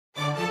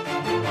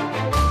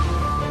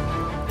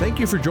Thank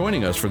you for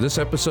joining us for this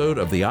episode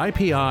of the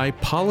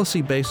IPI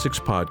Policy Basics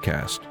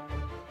Podcast.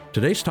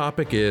 Today's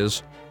topic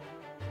is,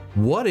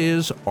 what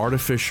is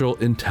artificial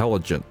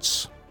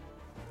intelligence?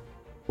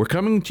 We're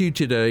coming to you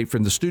today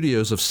from the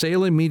studios of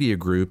Salem Media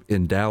Group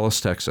in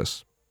Dallas,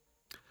 Texas.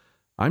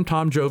 I'm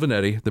Tom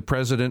Giovanetti, the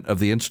president of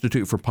the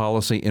Institute for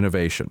Policy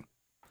Innovation.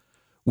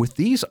 With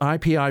these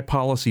IPI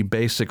Policy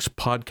Basics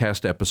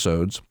podcast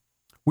episodes,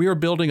 we are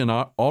building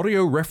an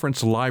audio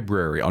reference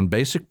library on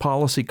basic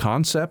policy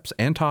concepts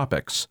and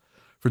topics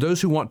for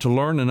those who want to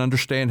learn and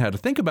understand how to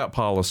think about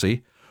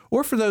policy,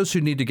 or for those who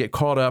need to get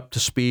caught up to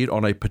speed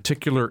on a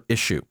particular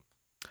issue.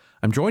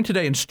 I'm joined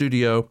today in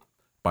studio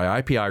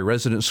by IPI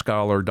Resident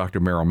Scholar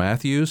Dr. Merrill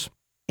Matthews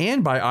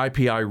and by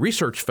IPI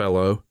Research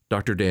Fellow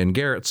Dr. Dan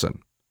Garretson.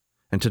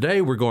 And today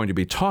we're going to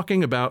be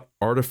talking about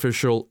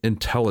artificial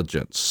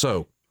intelligence.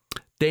 So,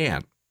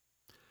 Dan,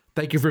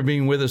 thank you for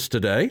being with us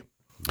today.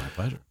 My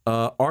pleasure.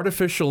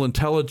 Artificial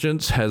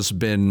intelligence has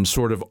been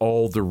sort of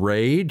all the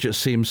rage, it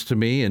seems to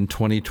me, in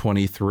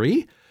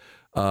 2023.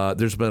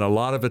 There's been a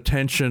lot of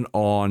attention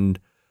on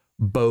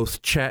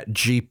both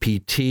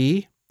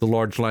ChatGPT, the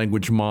large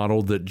language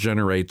model that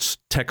generates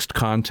text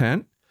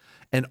content,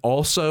 and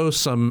also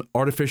some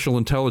artificial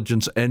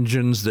intelligence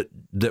engines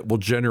that will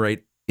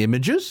generate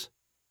images.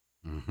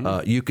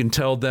 Mm-hmm. You can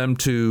tell them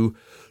to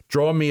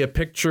draw me a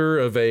picture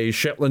of a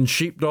Shetland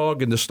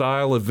sheepdog in the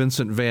style of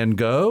Vincent van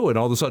Gogh, and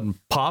all of a sudden,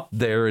 pop,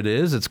 there it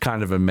is. It's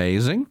kind of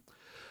amazing.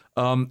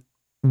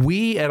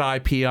 We at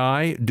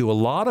IPI do a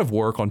lot of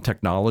work on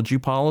technology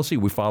policy.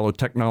 We follow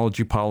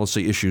technology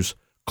policy issues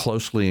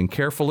closely and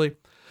carefully.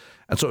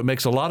 And so it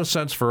makes a lot of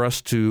sense for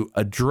us to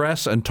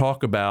address and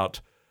talk about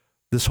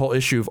this whole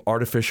issue of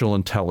artificial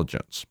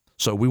intelligence.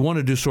 So we want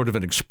to do sort of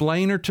an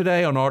explainer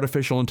today on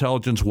artificial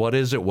intelligence. What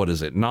is it? What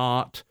is it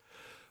not?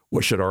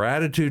 What should our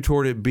attitude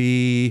toward it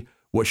be?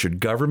 What should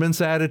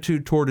government's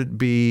attitude toward it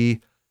be?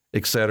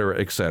 Et cetera,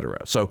 et cetera.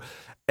 So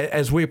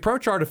as we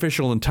approach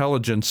artificial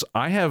intelligence,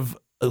 I have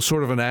a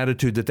sort of an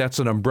attitude that that's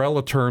an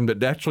umbrella term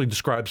that actually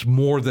describes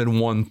more than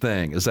one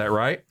thing. Is that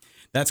right?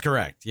 That's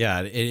correct.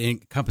 Yeah, it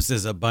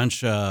encompasses a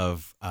bunch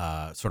of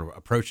sort of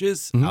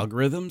approaches,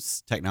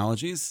 algorithms,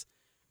 technologies,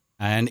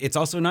 and it's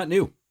also not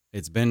new.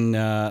 It's been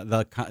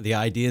the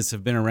ideas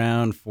have been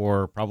around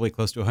for probably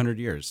close to 100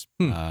 years.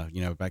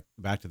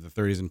 Back to the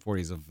 30s and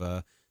 40s of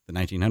the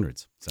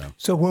 1900s.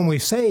 So when we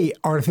say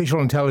artificial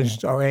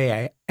intelligence or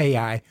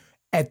AI,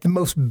 at the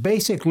most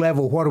basic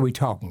level, what are we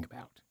talking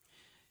about?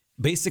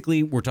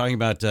 Basically, we're talking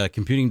about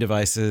computing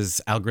devices,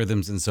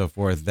 algorithms, and so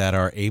forth that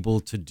are able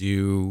to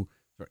do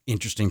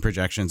interesting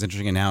projections,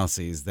 interesting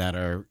analyses that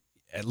are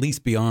at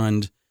least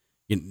beyond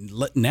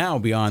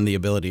the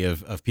ability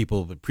of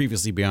people, but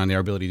previously beyond their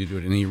ability to do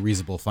it in any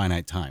reasonable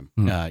finite time.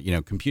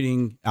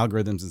 Computing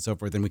algorithms and so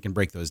forth, then we can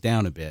break those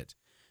down a bit.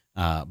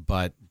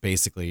 But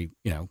basically,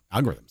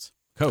 algorithms,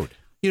 code.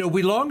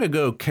 We long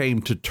ago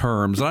came to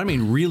terms, and I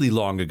mean really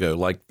long ago,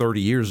 like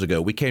 30 years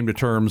ago, we came to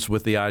terms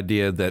with the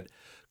idea that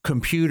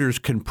computers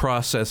can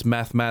process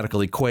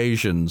mathematical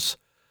equations,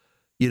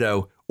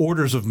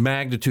 orders of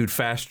magnitude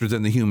faster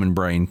than the human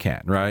brain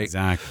can, right?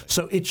 Exactly.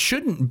 So it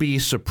shouldn't be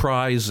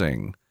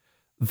surprising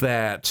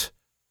that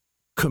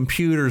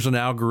computers and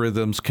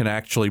algorithms can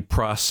actually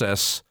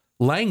process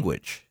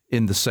language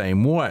in the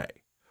same way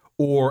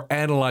or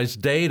analyze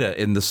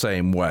data in the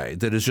same way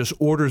that is just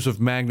orders of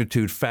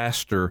magnitude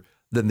faster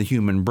than the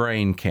human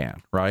brain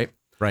can, right?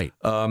 Right.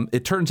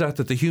 It turns out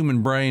that the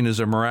human brain is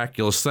a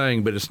miraculous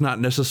thing, but it's not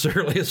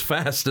necessarily as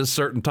fast as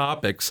certain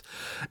topics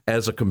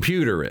as a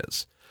computer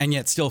is. And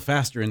yet still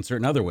faster in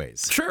certain other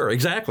ways. Sure,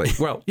 exactly.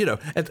 Well,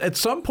 at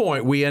some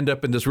point we end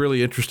up in this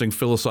really interesting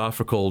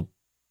philosophical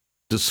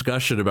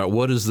discussion about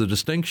what is the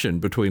distinction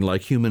between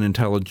like human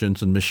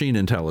intelligence and machine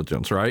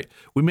intelligence, right?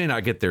 We may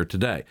not get there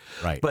today.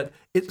 Right. But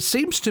it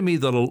seems to me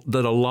that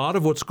a lot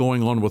of what's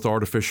going on with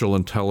artificial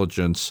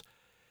intelligence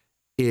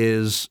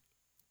is,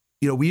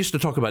 we used to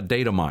talk about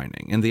data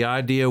mining, and the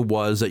idea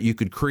was that you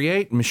could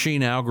create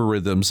machine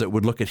algorithms that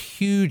would look at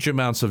huge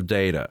amounts of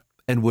data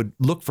and would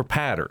look for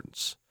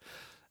patterns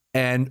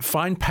and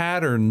find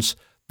patterns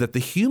that the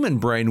human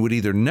brain would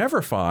either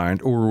never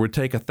find or would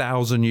take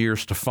 1,000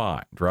 years to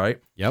find, right?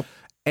 Yep.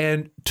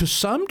 And to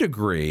some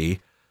degree,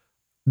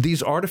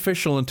 these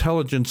artificial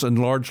intelligence and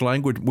large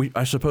language,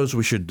 I suppose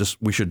we should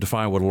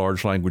define what a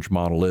large language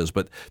model is,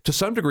 but to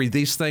some degree,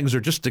 these things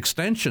are just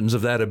extensions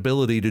of that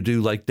ability to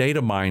do like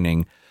data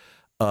mining.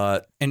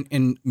 And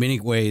in many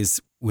ways,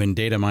 when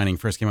data mining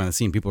first came on the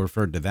scene, people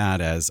referred to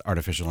that as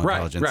artificial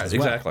intelligence as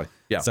well. Exactly.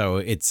 Yeah. So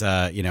it's,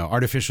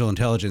 artificial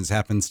intelligence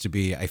happens to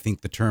be, I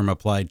think, the term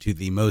applied to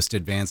the most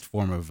advanced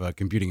form of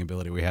computing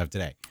ability we have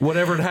today.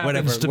 Whatever it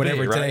happens to be.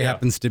 Whatever today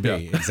happens to be. Yeah.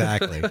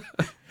 Exactly.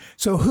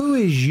 So who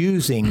is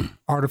using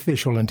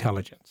artificial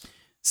intelligence?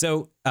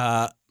 So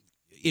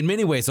in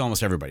many ways,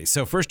 almost everybody.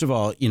 So first of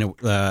all,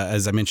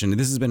 as I mentioned,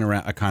 this has been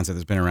a concept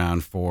that's been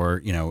around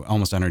for,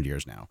 almost 100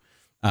 years now.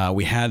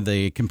 We had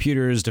the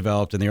computers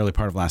developed in the early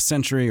part of last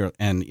century,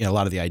 and a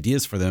lot of the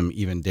ideas for them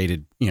even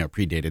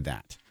predated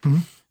that. Mm-hmm.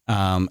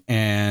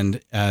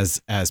 And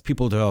as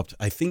people developed,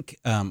 I think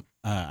I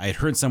had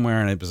heard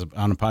somewhere, and it was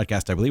on a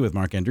podcast, I believe, with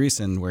Mark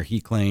Andreessen, where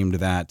he claimed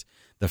that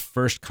the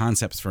first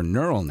concepts for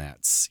neural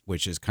nets,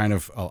 which is kind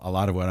of a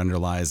lot of what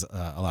underlies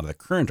a lot of the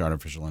current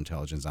artificial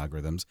intelligence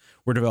algorithms,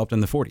 were developed in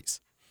the 40s.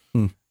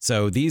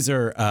 So these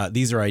are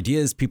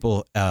ideas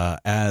people,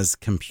 as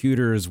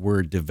computers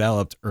were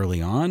developed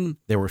early on,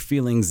 there were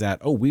feelings that,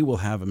 oh, we will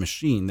have a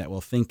machine that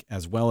will think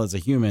as well as a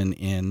human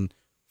in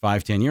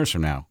 5-10 years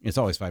from now. It's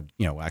always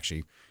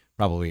actually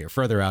probably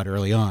further out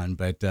early on,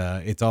 but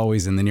it's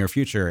always in the near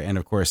future. And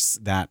of course,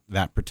 that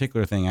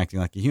particular thing acting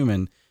like a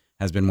human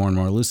has been more and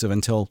more elusive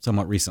until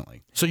somewhat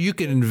recently. So you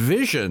can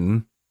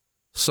envision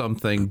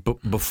something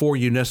before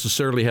you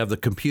necessarily have the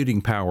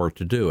computing power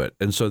to do it.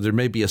 And so there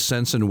may be a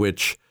sense in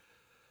which,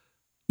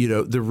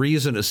 the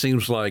reason it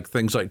seems like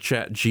things like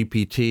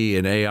ChatGPT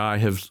and AI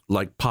have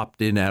like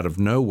popped in out of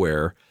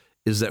nowhere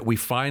is that we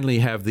finally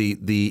have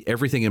the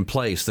everything in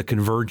place, the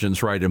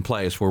convergence right in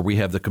place, where we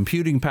have the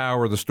computing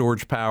power, the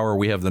storage power,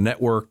 we have the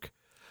network,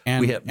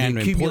 we have the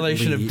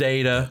accumulation of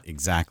data.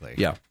 Exactly.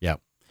 Yeah. Yeah.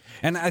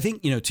 And I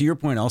think, to your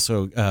point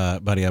also,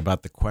 buddy,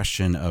 about the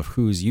question of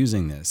who's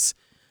using this,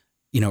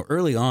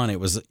 early on, it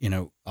was,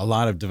 a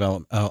lot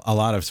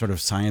of sort of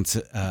science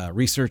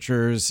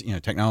researchers,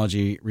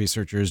 technology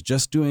researchers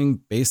just doing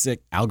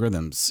basic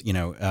algorithms,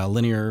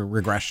 linear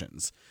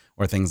regressions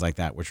or things like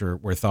that, which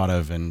were thought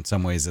of in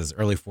some ways as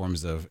early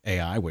forms of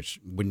AI, which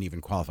wouldn't even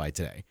qualify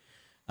today.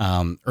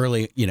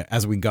 Early,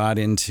 as we got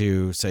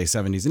into, say,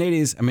 70s and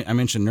 80s, I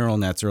mentioned neural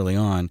nets early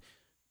on.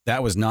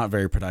 That was not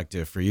very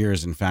productive for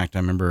years. In fact, I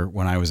remember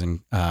when I was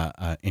in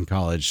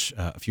college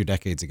a few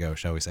decades ago,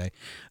 shall we say,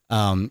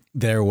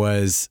 there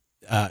was,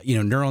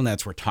 neural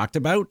nets were talked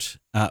about,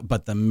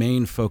 but the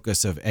main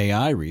focus of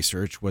AI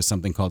research was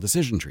something called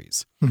decision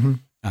trees. Mm-hmm.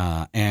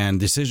 And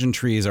decision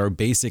trees are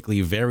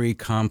basically very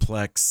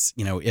complex,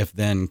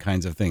 if-then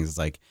kinds of things. It's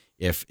like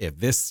if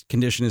this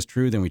condition is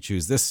true, then we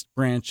choose this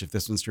branch. If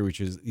this one's true, we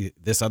choose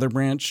this other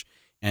branch.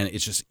 And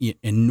it's just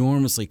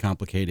enormously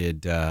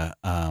complicated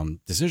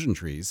decision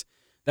trees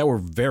that were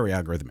very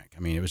algorithmic.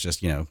 It was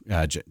just,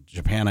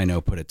 Japan, I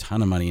know, put a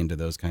ton of money into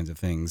those kinds of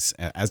things,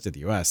 as did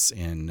the U.S.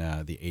 in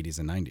the 80s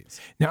and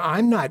 90s. Now,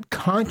 I'm not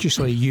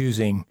consciously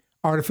using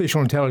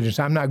artificial intelligence.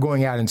 I'm not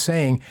going out and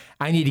saying,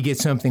 I need to get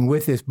something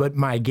with this. But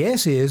my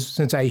guess is,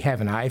 since I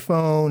have an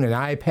iPhone, an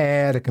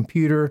iPad, a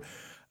computer,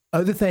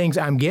 other things,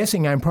 I'm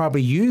guessing I'm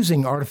probably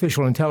using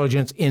artificial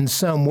intelligence in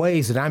some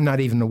ways that I'm not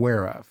even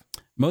aware of.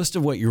 Most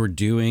of what you're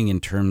doing in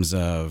terms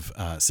of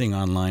seeing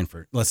online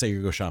for, let's say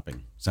you go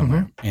shopping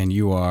somewhere and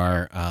you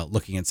are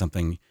looking at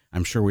something,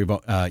 I'm sure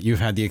you've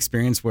had the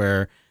experience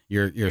where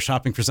you're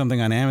shopping for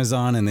something on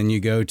Amazon and then you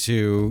go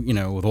to,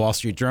 the Wall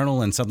Street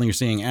Journal and suddenly you're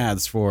seeing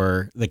ads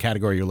for the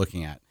category you're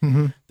looking at.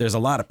 Mm-hmm. There's a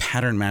lot of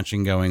pattern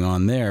matching going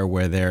on there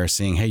where they're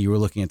saying, hey, you were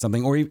looking at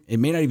something, or it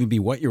may not even be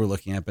what you were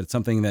looking at, but it's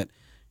something that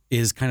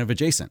is kind of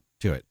adjacent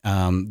to it.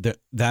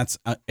 That's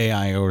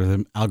AI or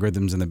the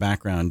algorithms in the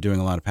background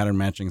doing a lot of pattern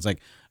matching. It's like,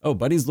 oh,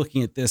 Buddy's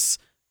looking at this.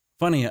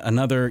 Funny,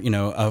 another,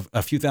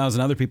 a few thousand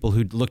other people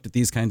who looked at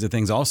these kinds of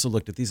things also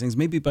looked at these things.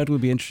 Maybe Bud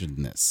would be interested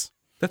in this.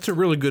 That's a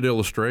really good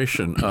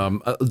illustration.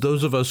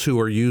 Those of us who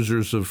are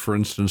users of, for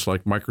instance,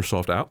 like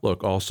Microsoft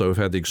Outlook also have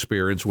had the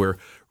experience where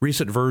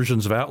recent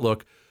versions of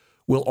Outlook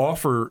will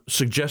offer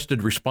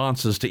suggested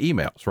responses to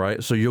emails,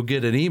 right? So you'll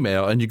get an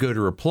email and you go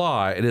to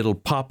reply and it'll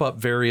pop up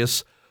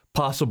various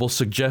possible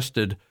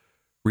suggested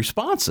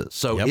responses.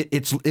 So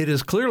it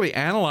is clearly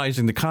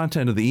analyzing the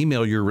content of the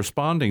email you're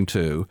responding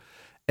to,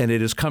 and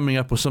it is coming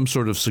up with some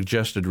sort of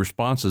suggested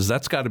responses.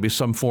 That's got to be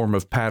some form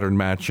of pattern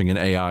matching in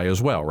AI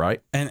as well,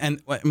 right?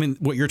 And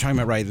what you're talking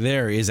about right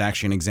there is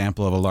actually an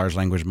example of a large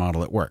language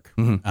model at work.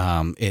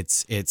 Mm-hmm.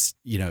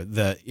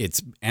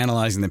 It's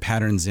analyzing the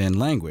patterns in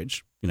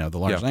language. The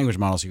large language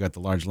model. So you got the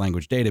large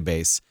language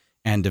database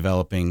and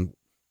developing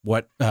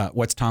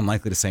what's Tom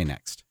likely to say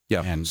next.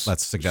 Yeah. And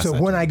let's suggest so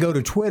that when I go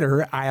to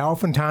Twitter, I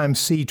oftentimes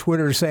see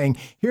Twitter saying,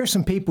 here's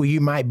some people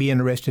you might be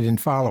interested in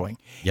following.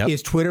 Yep.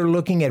 Is Twitter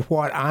looking at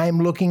what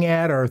I'm looking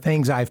at or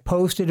things I've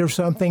posted or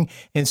something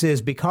and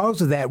says,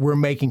 because of that, we're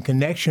making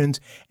connections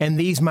and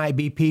these might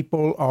be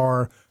people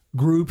or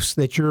groups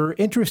that you're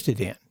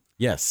interested in?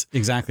 Yes,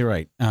 exactly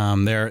right.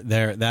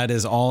 That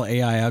is all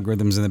AI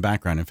algorithms in the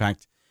background. In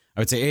fact,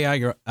 I would say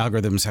AI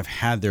algorithms have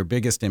had their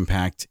biggest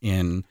impact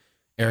in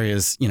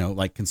areas,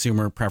 like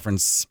consumer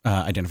preference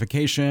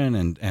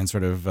identification and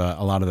sort of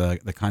a lot of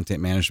the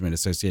content management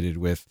associated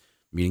with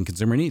meeting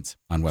consumer needs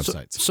on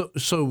websites.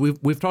 So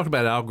we've talked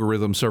about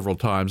algorithms several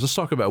times. Let's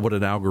talk about what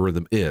an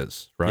algorithm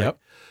is, right? Yep.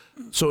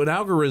 So an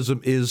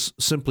algorithm is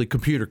simply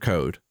computer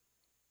code.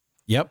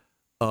 Yep.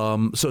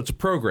 So it's a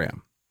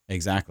program.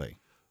 Exactly.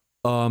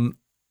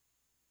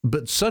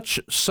 But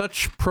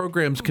such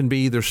programs can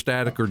be either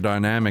static or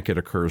dynamic, it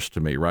occurs to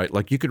me, right?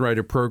 Like you could write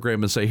a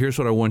program and say, here's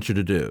what I want you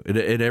to do.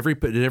 In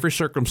every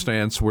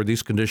circumstance where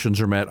these conditions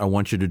are met, I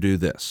want you to do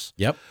this.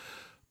 Yep.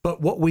 But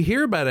what we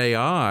hear about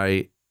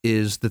AI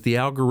is that the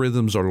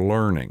algorithms are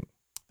learning,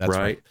 That's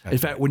right? That's in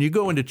fact, when you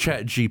go into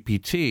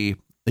ChatGPT,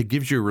 It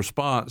gives you a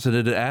response, and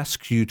it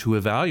asks you to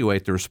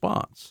evaluate the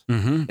response.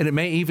 And it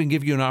may even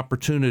give you an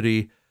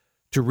opportunity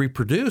to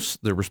reproduce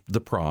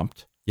the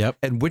prompt.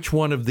 And which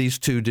one of these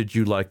two did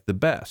you like the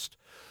best?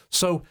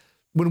 So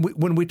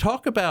when we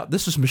talk about,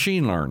 this is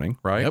machine learning,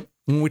 right?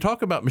 When we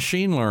talk about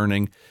machine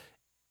learning,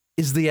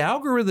 is the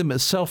algorithm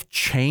itself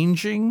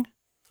changing?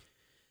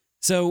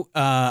 So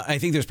I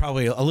think there's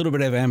probably a little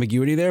bit of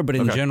ambiguity there, but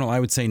in general,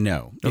 I would say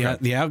no.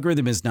 The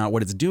algorithm is not.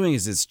 What it's doing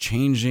is it's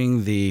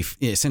changing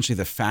essentially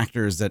the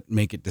factors that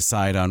make it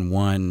decide on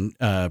one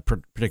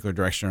particular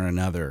direction or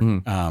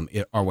another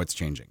are what's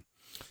changing.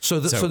 So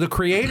the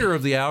creator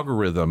of the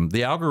algorithm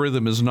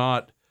is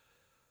not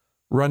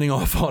running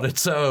off on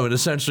its own,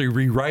 essentially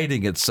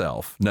rewriting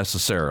itself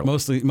necessarily.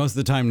 Most of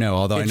the time, no.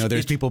 Although I know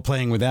there's people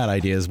playing with that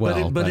idea as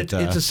well. But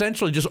it's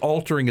essentially just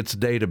altering its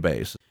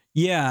database.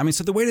 Yeah, I mean,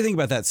 so the way to think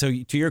about that, so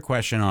to your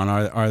question on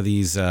are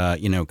these,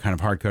 kind of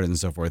hard-coded and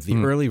so forth, the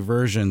early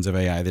versions of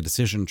AI, the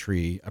decision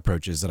tree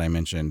approaches that I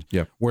mentioned,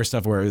 were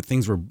stuff where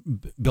things were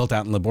built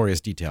out in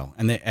laborious detail,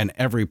 and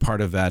every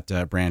part of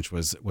that branch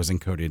was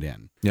encoded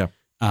in.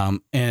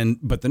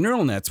 But the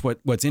neural nets,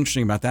 what's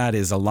interesting about that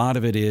is a lot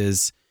of it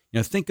is,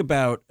 think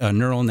about a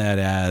neural net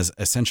as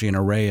essentially an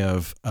array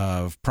of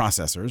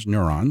processors,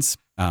 neurons,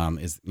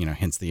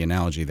 hence the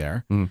analogy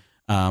there.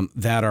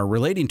 That are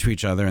relating to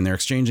each other, and they're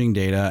exchanging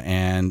data,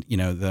 and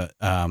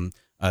an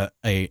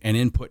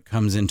input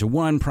comes into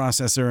one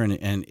processor,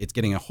 and it's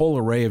getting a whole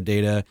array of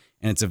data,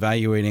 and it's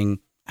evaluating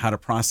how to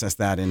process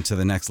that into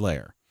the next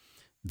layer.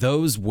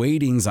 Those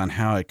weightings on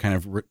how it kind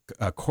of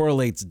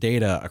correlates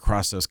data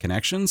across those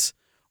connections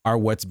are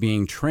what's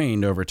being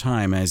trained over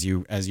time as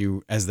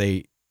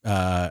they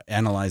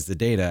analyze the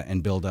data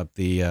and build up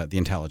the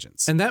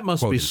intelligence. And that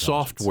must be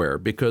software,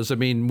 because I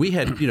mean, we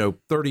had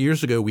 30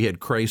 years ago we had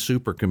Cray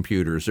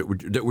supercomputers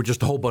that were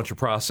just a whole bunch of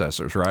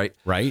processors, right?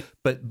 Right.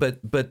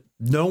 But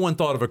no one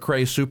thought of a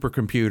Cray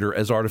supercomputer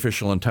as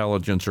artificial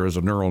intelligence or as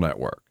a neural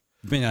network.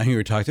 Depending on who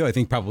you talk to, I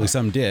think probably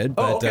some did.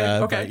 But,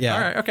 okay. Yeah.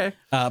 All right. Okay.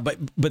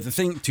 But the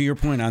thing, to your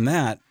point on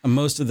that,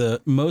 most of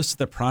the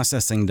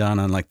processing done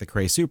on like the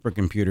Cray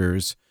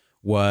supercomputers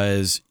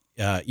was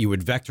you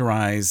would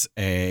vectorize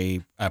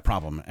a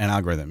problem, an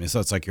algorithm. So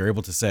it's like you're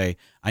able to say,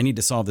 I need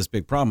to solve this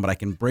big problem, but I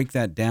can break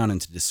that down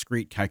into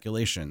discrete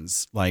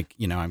calculations. Like,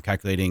 I'm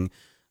calculating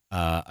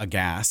a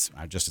gas,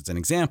 just as an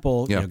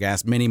example,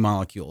 gas, many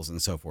molecules and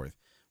so forth.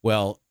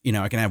 Well,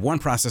 I can have one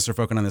processor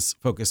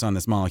focus on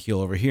this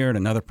molecule over here, and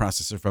another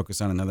processor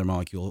focus on another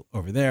molecule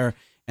over there.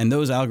 And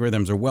those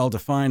algorithms are well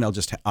defined.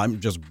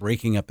 I'm just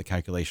breaking up the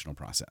calculational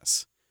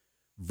process.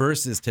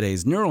 Versus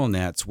today's neural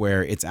nets,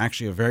 where it's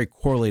actually a very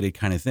correlated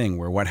kind of thing,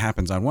 where what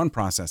happens on one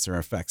processor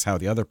affects how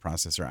the other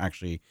processor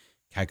actually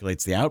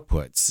calculates the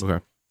outputs.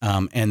 Okay.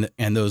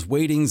 And those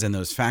weightings and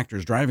those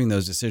factors driving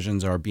those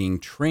decisions are being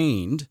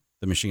trained,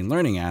 the machine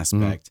learning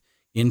aspect,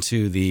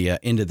 into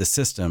the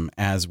system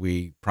as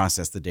we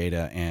process the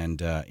data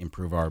and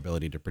improve our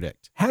ability to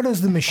predict. How does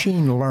the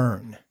machine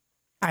learn?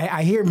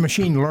 I hear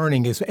machine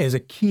learning as a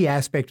key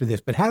aspect of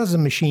this, but how does the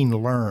machine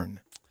learn?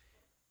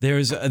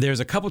 There's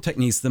a couple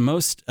techniques. The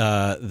most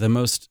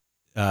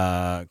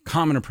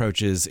common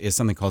approach is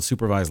something called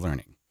supervised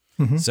learning.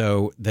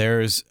 So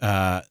there's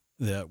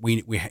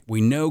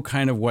we know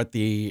kind of what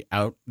the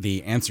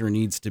answer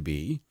needs to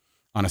be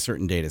on a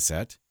certain data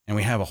set, and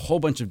we have a whole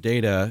bunch of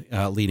data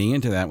leading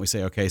into that. And we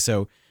say, okay,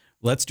 so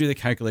let's do the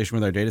calculation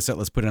with our data set.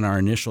 Let's put in our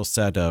initial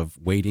set of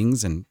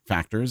weightings and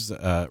factors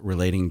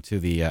relating to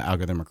the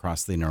algorithm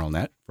across the neural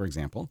net, for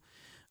example.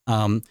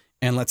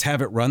 And let's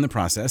have it run the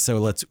process. So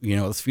let's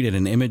feed it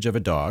an image of a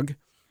dog.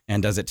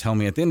 And does it tell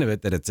me at the end of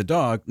it that it's a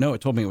dog? No,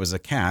 it told me it was a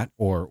cat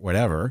or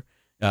whatever.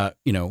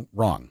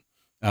 Wrong.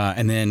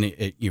 And then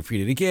you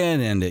feed it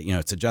again, and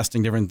it's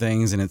adjusting different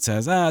things, and it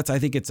says, I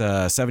think it's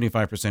a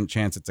 75%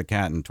 chance it's a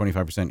cat and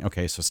 25%.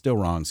 Okay, so still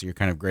wrong. So you're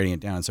kind of grading it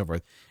down and so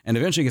forth. And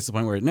eventually it gets to the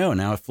point where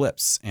now it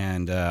flips,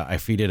 and I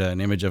feed it an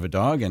image of a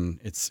dog,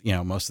 and it's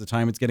most of the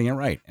time it's getting it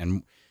right.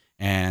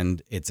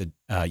 And it's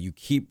you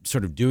keep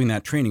sort of doing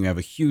that training. You have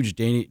a huge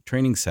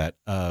training set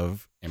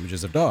of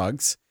images of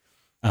dogs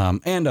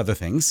and other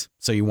things.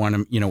 So you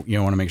want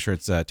to make sure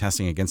it's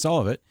testing against all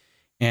of it.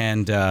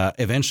 And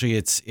eventually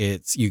it's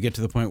you get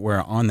to the point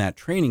where on that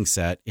training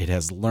set, it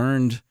has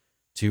learned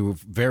to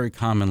very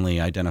commonly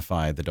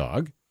identify the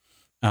dog.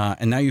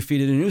 And now you feed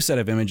it a new set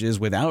of images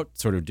without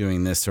sort of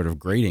doing this sort of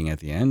grading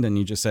at the end. And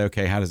you just say,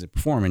 okay, how does it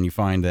perform? And you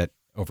find that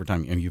over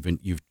time,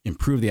 you've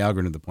improved the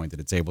algorithm to the point that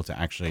it's able to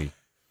actually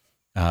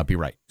be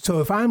right.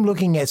 So if I'm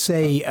looking at,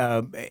 say,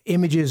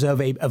 images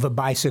of a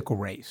bicycle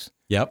race,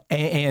 yep,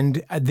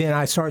 and then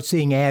I start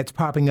seeing ads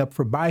popping up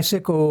for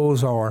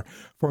bicycles or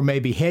for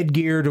maybe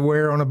headgear to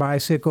wear on a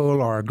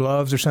bicycle or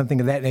gloves or something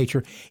of that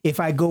nature,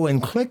 if I go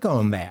and click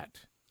on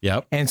that,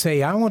 yep, and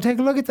say I want to take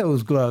a look at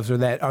those gloves or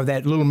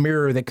that little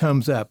mirror that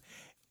comes up,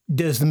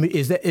 does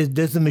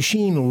the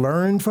machine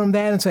learn from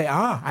that and say,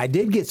 I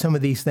did get some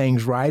of these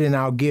things right, and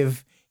I'll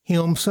give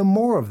him some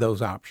more of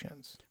those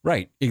options?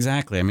 Right.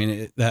 Exactly. I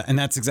mean, and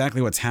that's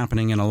exactly what's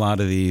happening in a lot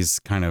of these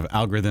kind of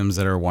algorithms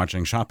that are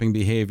watching shopping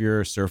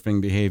behavior,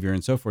 surfing behavior,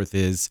 and so forth.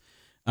 Is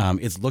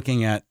it's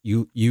looking at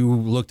you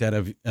looked at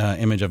an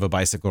image of a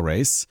bicycle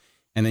race,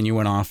 and then you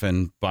went off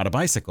and bought a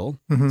bicycle.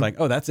 Mm-hmm. It's like,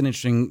 oh, that's an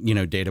interesting,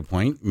 data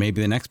point.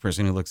 Maybe the next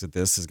person who looks at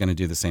this is going to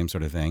do the same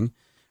sort of thing.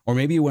 Or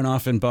maybe you went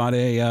off and bought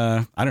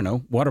a,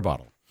 water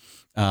bottle.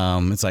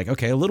 It's like,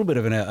 okay, a little bit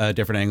of a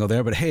different angle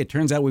there, but hey, it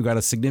turns out we've got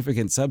a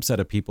significant subset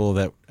of people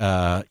that,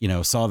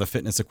 saw the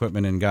fitness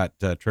equipment and got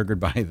triggered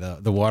by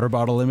the water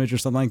bottle image or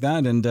something like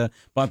that and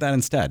bought that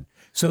instead.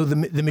 So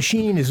the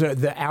machine is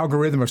the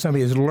algorithm or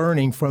somebody is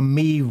learning from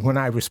me when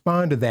I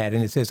respond to that,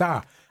 and it says,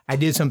 I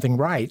did something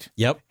right.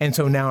 Yep. And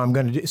so now I'm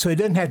going to do. So it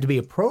doesn't have to be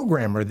a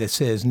programmer that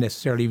says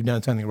necessarily you've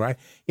done something right.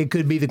 It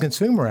could be the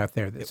consumer out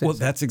there that says. Well,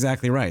 that's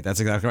exactly right. That's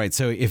exactly right.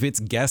 So if it's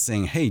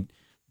guessing, hey,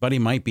 buddy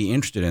might be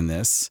interested in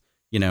this,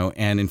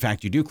 and in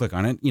fact you do click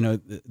on it,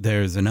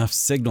 there's enough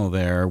signal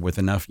there with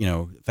enough,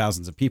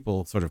 thousands of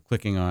people sort of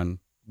clicking on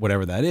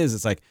whatever that is.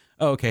 It's like,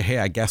 oh, okay, hey,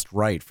 I guessed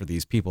right for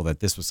these people that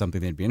this was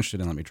something they'd be interested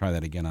in. Let me try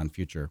that again on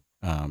future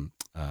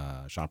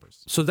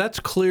shoppers. So that's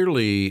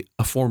clearly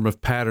a form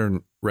of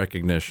pattern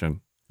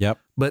recognition. Yep.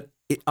 But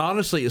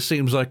honestly, it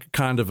seems like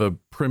kind of a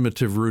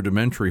primitive,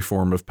 rudimentary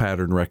form of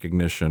pattern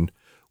recognition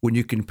when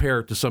you compare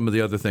it to some of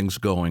the other things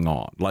going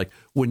on. Like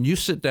when you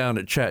sit down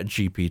at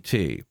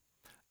ChatGPT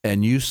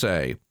and you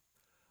say,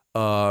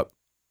 write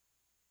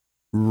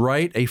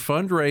a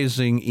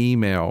fundraising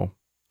email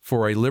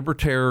for a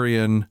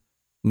libertarian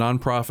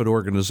nonprofit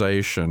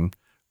organization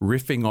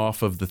riffing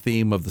off of the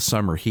theme of the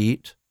summer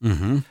heat.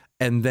 Mm-hmm.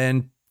 And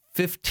then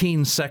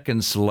 15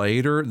 seconds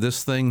later,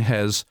 this thing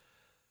has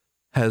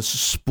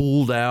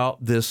spooled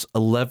out this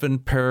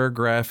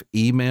 11-paragraph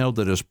email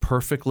that is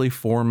perfectly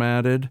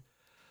formatted.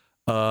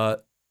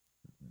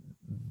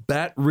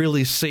 That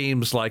really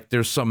seems like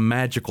there's some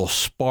magical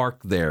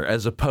spark there,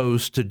 as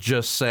opposed to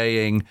just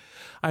saying,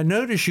 I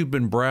notice you've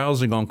been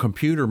browsing on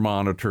computer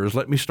monitors.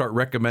 Let me start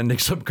recommending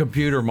some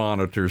computer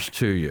monitors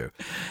to you.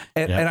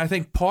 And I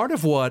think part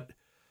of what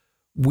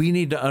we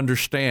need to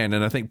understand,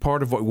 and I think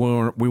part of what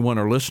we want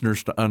our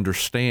listeners to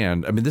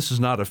understand, I mean,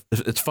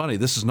 it's funny,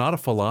 this is not a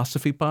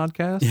philosophy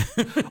podcast,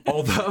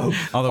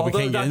 although we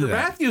can't get into Dr.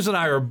 that. Matthews and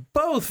I are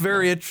both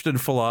very interested in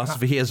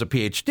philosophy. He has a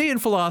PhD in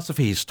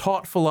philosophy. He's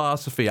taught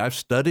philosophy. I've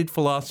studied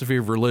philosophy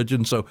of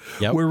religion. So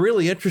we're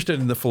really interested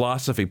in the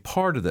philosophy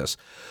part of this.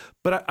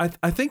 But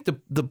I think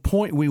the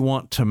point we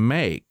want to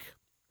make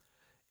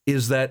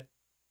is that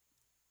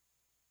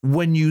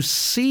when you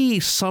see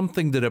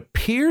something that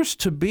appears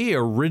to be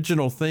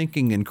original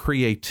thinking and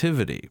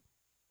creativity,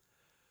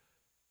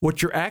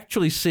 what you're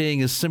actually seeing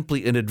is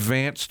simply an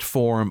advanced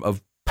form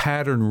of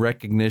pattern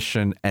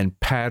recognition and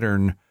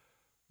pattern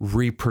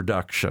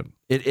reproduction.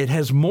 It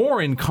has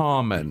more in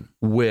common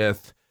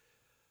with,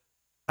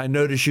 I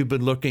notice you've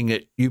been looking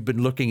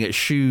at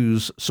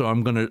shoes, so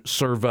I'm going to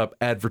serve up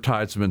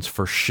advertisements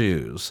for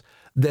shoes,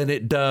 than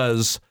it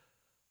does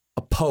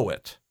a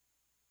poet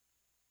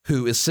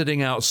who is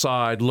sitting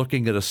outside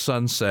looking at a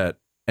sunset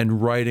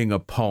and writing a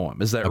poem.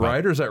 Is that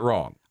right or is that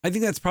wrong? I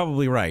think that's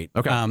probably right.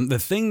 Okay. The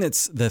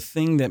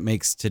thing that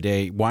makes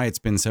today, why it's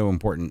been so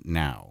important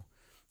now,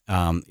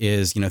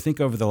 is,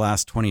 think over the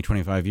last 20,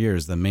 25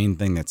 years, the main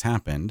thing that's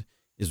happened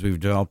is we've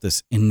developed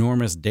this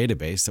enormous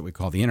database that we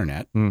call the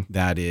internet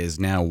that is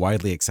now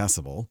widely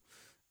accessible.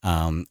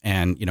 And,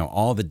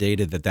 all the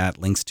data that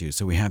links to.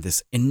 So we have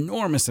this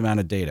enormous amount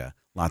of data,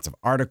 lots of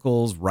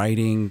articles,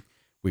 writing.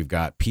 We've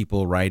got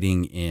people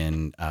writing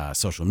in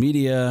social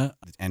media,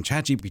 and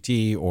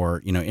ChatGPT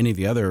or any of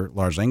the other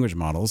large language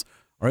models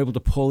are able to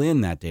pull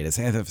in that data.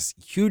 So they have this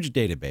huge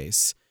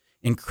database,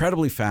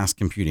 incredibly fast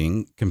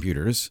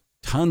computers,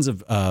 tons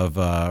of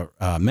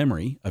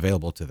memory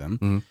available to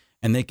them,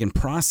 and they can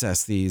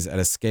process these at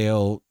a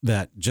scale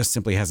that just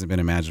simply hasn't been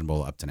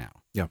imaginable up to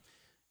now. Yeah.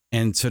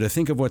 And so to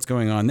think of what's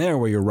going on there,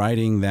 where you're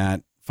writing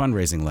that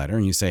fundraising letter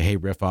and you say, hey,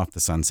 riff off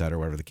the sunset or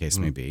whatever the case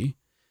may be,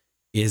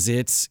 is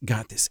it's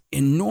got this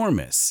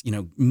enormous,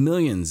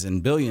 millions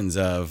and billions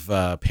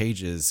of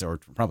pages, or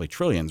probably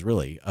trillions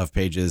really, of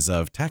pages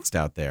of text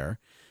out there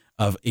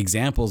of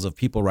examples of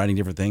people writing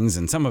different things.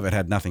 And some of it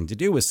had nothing to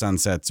do with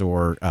sunsets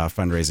or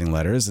fundraising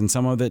letters, and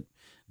some of it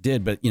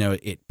did. But,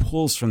 it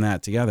pulls from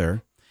that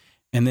together.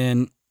 And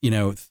then,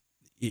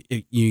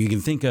 you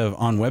can think of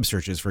on web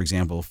searches, for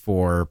example,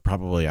 for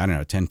probably,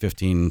 10,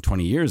 15,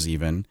 20 years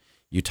even,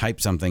 you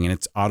type something and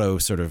it's auto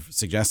sort of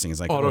suggesting. It's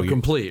like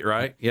autocomplete,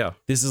 right? Yeah.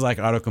 This is like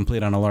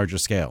autocomplete on a larger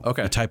scale.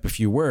 Okay. You type a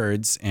few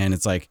words and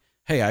it's like,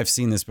 hey, I've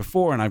seen this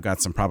before and I've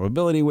got some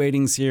probability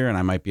weightings here and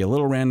I might be a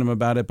little random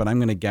about it, but I'm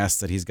going to guess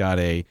that he's got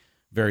a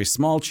very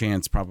small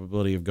chance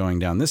probability of going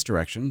down this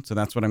direction. So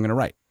that's what I'm going to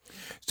write.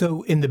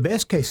 So in the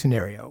best case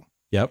scenario,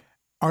 yep,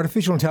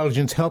 artificial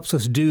intelligence helps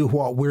us do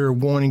what we're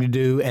wanting to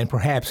do and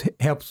perhaps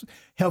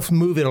helps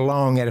move it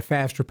along at a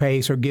faster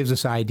pace or gives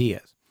us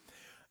ideas.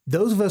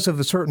 Those of us of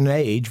a certain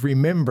age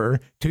remember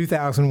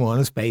 2001: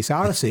 A Space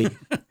Odyssey,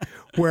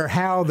 where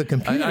Hal the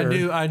computer...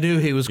 I knew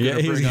he was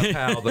going to bring up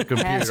Hal the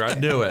computer. I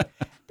knew it.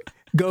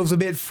 Goes a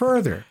bit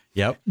further.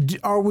 Yep.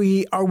 Are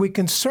we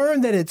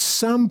concerned that at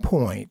some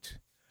point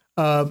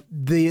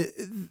the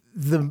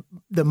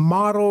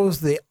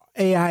models, the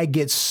AI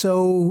gets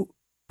so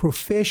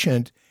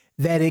proficient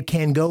that it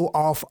can go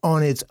off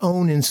on its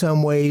own in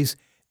some ways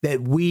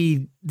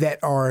that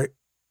are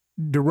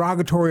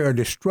derogatory or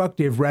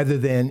destructive rather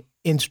than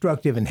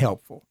instructive and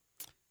helpful?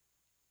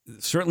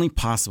 Certainly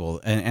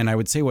possible, and I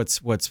would say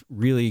what's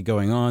really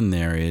going on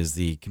there is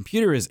the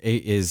computer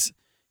is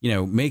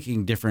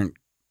making different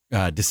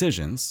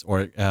decisions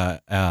or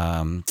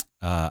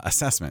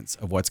assessments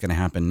of what's going to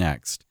happen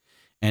next,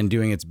 and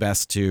doing its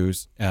best to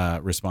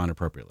respond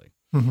appropriately.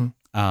 Mm-hmm.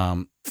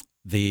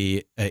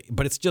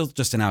 But it's still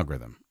just an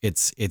algorithm.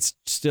 It's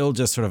still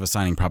just sort of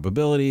assigning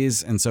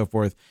probabilities and so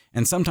forth.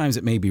 And sometimes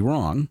it may be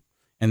wrong,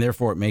 and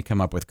therefore it may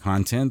come up with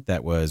content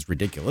that was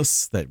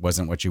ridiculous, that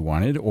wasn't what you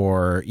wanted,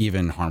 or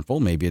even harmful.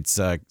 Maybe it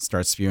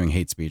starts spewing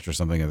hate speech or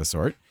something of the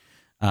sort.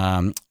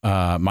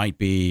 Might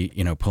be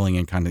pulling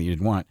in content you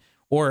didn't want.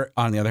 Or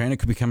on the other hand, it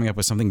could be coming up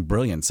with something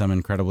brilliant, some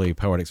incredibly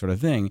poetic sort of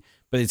thing.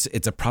 But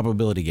it's a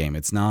probability game.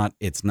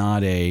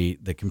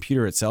 The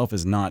computer itself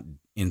is not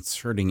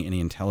inserting any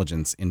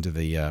intelligence into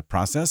the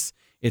process.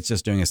 It's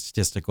just doing a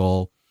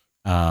statistical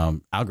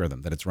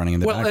algorithm that it's running in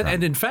the background.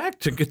 And in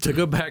fact, to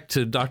go back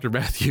to Dr.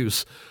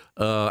 Matthews'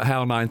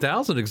 HAL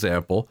 9000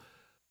 example,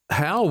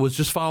 HAL was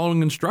just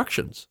following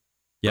instructions.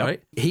 Yep.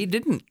 Right? He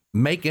didn't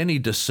make any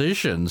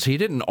decisions. He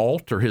didn't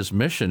alter his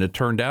mission. It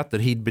turned out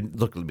that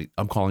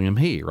I'm calling him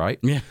he, right?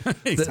 Yeah,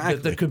 exactly.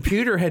 The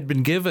computer had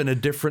been given a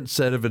different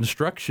set of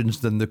instructions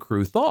than the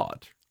crew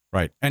thought.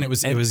 Right. And it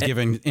was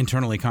given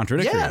internally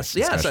contradictory. Yes.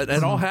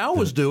 And all HAL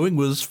was doing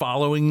was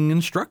following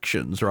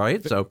instructions,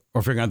 right? Or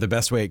figuring out the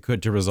best way it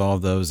could to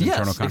resolve those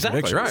internal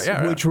contradictions. Exactly,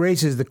 right. Which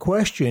raises the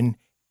question,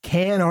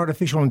 can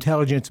artificial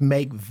intelligence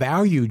make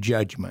value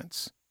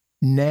judgments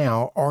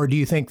now, or do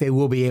you think they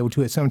will be able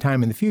to at some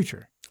time in the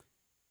future?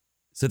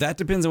 So that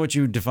depends on what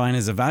you define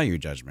as a value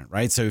judgment,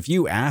 right? So if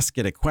you ask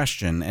it a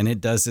question and it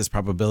does this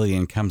probability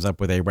and comes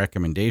up with a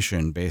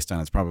recommendation based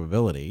on its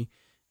probability,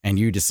 and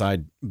you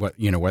decide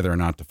whether or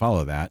not to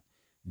follow that,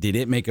 did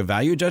it make a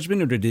value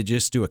judgment, or did it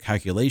just do a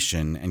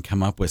calculation and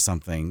come up with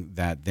something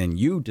that then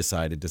you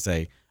decided to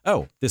say,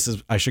 oh,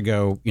 I should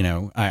go,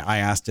 I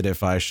asked it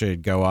if I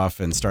should go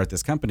off and start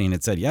this company, and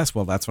it said, yes,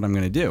 well, that's what I'm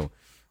going to do.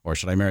 Or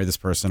should I marry this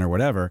person or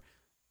whatever?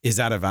 Is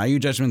that a value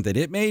judgment that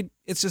it made?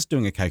 It's just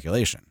doing a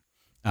calculation.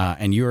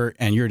 And you're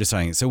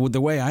deciding. So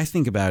the way I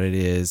think about it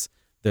is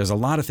there's a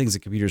lot of things that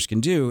computers can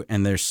do,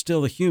 and there's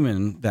still a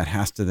human that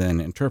has to then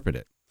interpret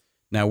it.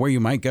 Now, where you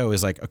might go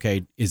is like,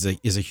 okay, is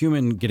a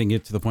human getting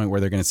it to the point where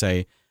they're going to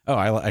say, oh,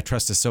 I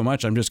trust this so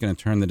much, I'm just going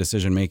to turn the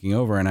decision making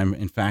over, and I'm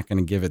in fact going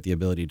to give it the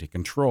ability to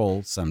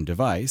control some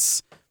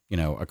device,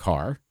 a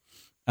car,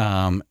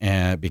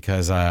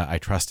 because I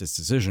trust its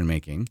decision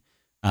making.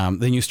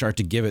 Then you start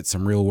to give it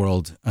some real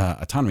world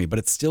autonomy, but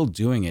it's still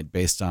doing it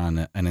based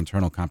on an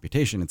internal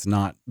computation. It's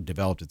not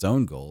developed its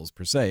own goals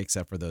per se,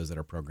 except for those that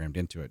are programmed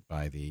into it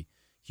by the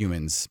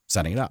humans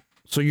setting it up.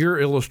 So your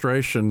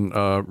illustration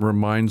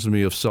reminds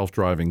me of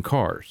self-driving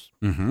cars,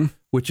 mm-hmm.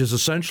 which is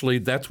essentially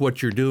that's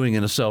what you're doing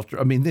in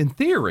in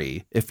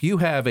theory, if you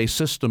have a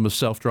system of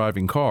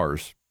self-driving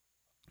cars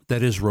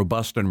that is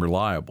robust and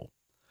reliable,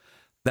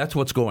 that's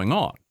what's going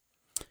on.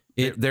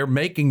 They're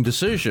making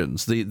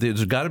decisions.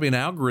 There's got to be an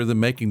algorithm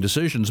making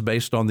decisions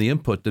based on the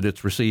input that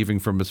it's receiving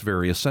from its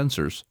various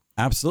sensors.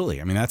 Absolutely.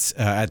 I mean, that's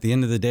at the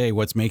end of the day,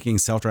 what's making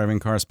self-driving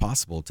cars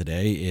possible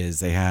today is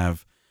they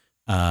have,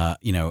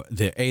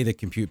 the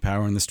compute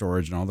power and the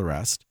storage and all the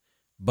rest,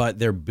 but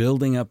they're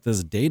building up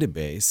this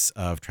database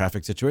of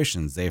traffic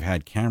situations. They've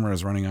had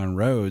cameras running on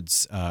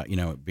roads,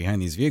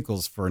 behind these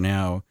vehicles for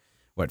now,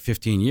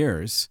 15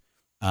 years.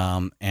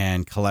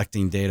 And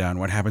collecting data on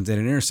what happens at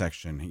an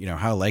intersection.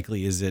 How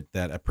likely is it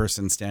that a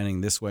person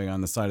standing this way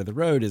on the side of the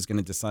road is going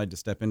to decide to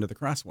step into the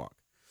crosswalk?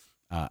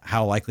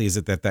 How likely is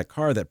it that that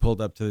car that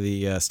pulled up to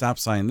the stop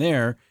sign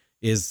there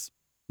is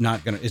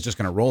just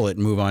going to roll it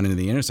and move on into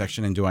the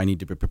intersection? And do I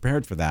need to be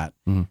prepared for that?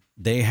 Mm-hmm.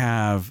 They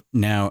have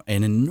now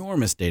an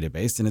enormous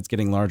database, and it's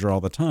getting larger all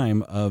the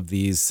time, of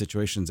these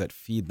situations that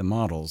feed the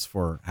models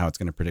for how it's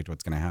going to predict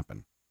what's going to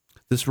happen.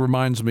 This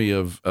reminds me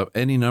of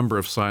any number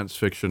of science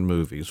fiction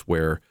movies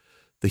where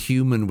the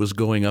human was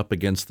going up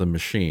against the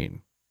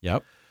machine.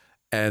 Yep.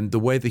 And the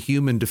way the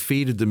human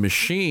defeated the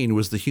machine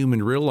was the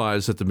human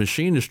realized that the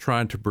machine is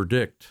trying to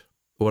predict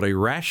what a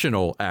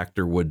rational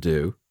actor would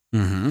do.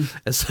 Mm-hmm.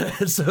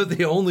 And so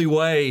the only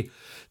way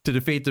to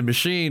defeat the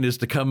machine is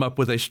to come up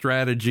with a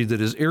strategy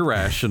that is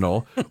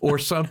irrational or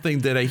something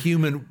that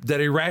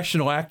a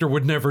rational actor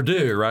would never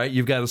do, right?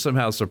 You've got to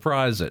somehow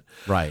surprise it.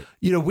 Right.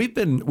 We've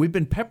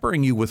been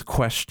peppering you with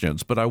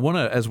questions, but I want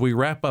to, as we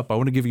wrap up, I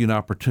want to give you an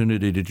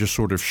opportunity to just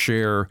sort of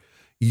share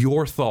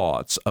your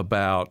thoughts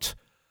about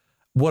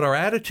what our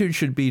attitude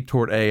should be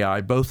toward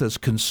AI, both as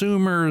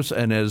consumers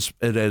and as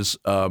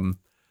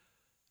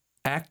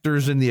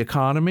actors in the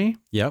economy.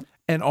 Yep.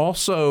 And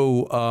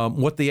also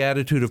what the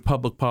attitude of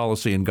public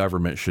policy and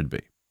government should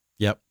be.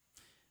 Yep.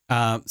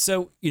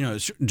 Attitude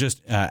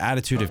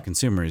of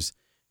consumers.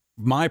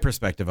 my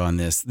perspective on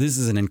this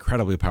is an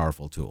incredibly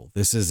powerful tool.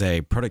 This is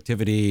a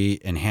productivity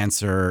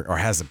enhancer, or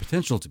has the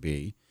potential to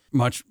be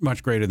much,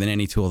 much greater than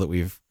any tool that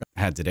we've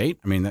had to date.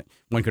 I mean,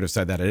 one could have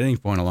said that at any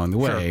point along the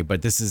way, Sure.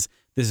 but this is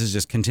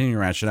just continuing to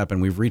ratchet up,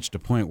 and we've reached a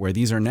point where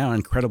these are now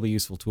incredibly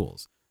useful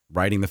tools.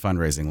 Writing the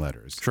fundraising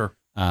letters, Sure.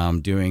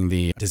 Doing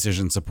the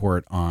decision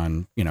support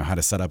on, how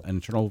to set up an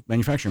internal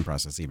manufacturing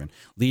process, even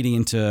leading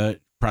into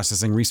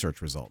processing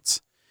research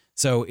results.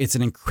 So it's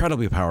an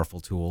incredibly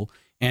powerful tool,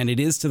 and it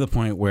is to the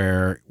point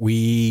where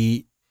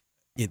the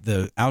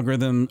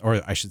algorithm,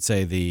 or I should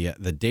say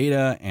the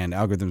data and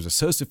algorithms are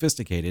so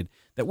sophisticated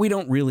that we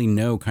don't really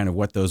know kind of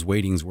what those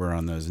weightings were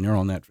on those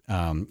neural net,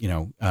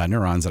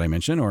 neurons that I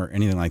mentioned or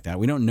anything like that.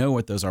 We don't know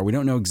what those are. We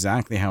don't know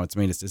exactly how it's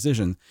made its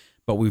decision,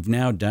 but we've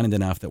now done it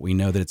enough that we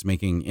know that it's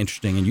making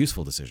interesting and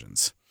useful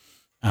decisions.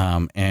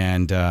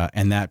 And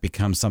that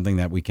becomes something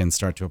that we can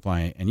start to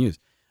apply and use.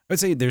 I would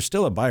say there's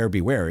still a buyer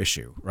beware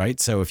issue, right?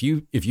 So if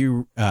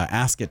you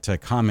ask it to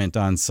comment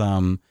on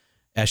some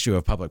issue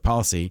of public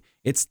policy,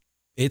 it's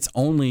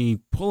only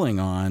pulling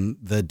on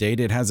the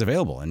data it has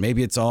available, and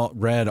maybe it's all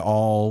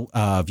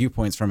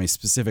viewpoints from a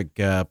specific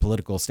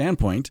political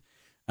standpoint,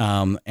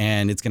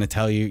 and it's going to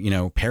tell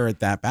you, parrot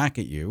that back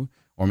at you,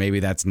 or maybe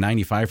that's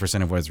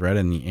 95% of what's read,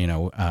 and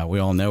we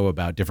all know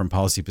about different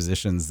policy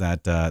positions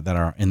that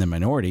are in the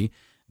minority.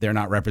 They're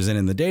not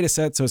represented in the data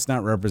set, so it's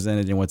not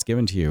represented in what's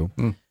given to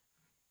you.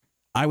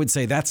 I would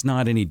say that's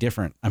not any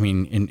different. I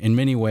mean, in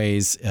many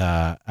ways,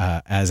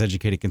 as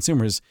educated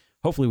consumers,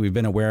 hopefully we've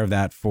been aware of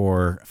that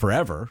for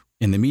forever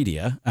in the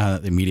media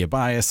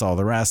bias, all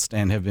the rest,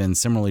 and have been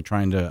similarly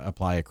trying to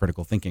apply a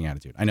critical thinking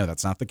attitude. I know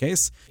that's not the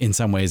case. In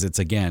some ways, it's,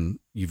 again,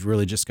 you've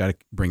really just got to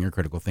bring your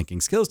critical thinking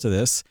skills to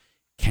this.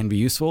 Can be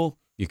useful.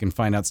 You can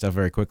find out stuff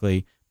very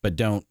quickly, but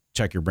don't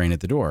check your brain at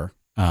the door.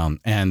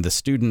 And the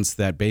students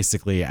that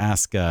basically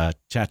ask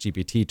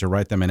ChatGPT to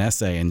write them an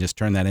essay and just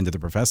turn that into the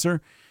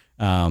professor,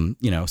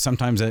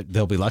 sometimes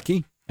they'll be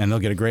lucky and they'll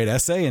get a great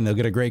essay and they'll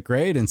get a great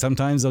grade, and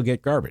sometimes they'll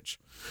get garbage.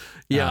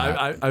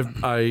 Yeah,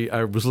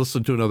 I was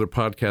listening to another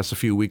podcast a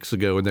few weeks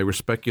ago, and they were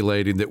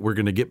speculating that we're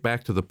going to get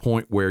back to the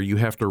point where you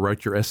have to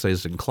write your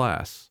essays in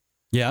class.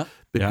 Yeah.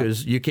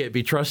 Because you can't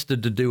be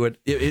trusted to do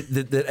it.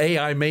 That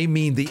AI may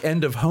mean the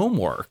end of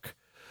homework,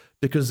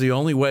 because the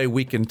only way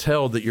we can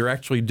tell that you're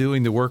actually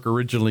doing the work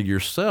originally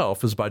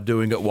yourself is by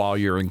doing it while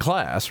you're in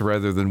class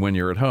rather than when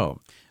you're at home.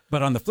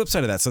 But on the flip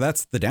side of that, so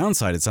that's the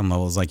downside at some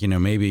levels, like,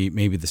 maybe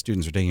the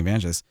students are taking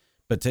advantage of this.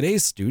 But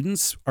today's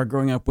students are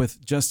growing up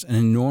with just an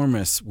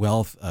enormous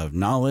wealth of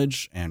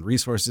knowledge and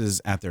resources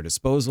at their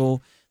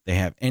disposal. They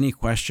have any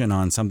question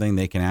on something,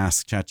 they can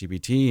ask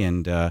ChatGPT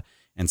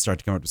and start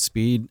to come up to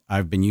speed.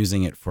 I've been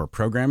using it for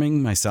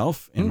programming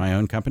myself in my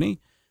own company.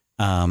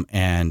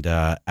 And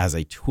as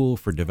a tool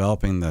for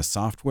developing the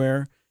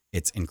software,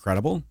 it's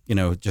incredible.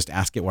 Just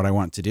ask it what I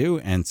want to do,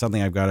 and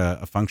suddenly I've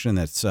got a function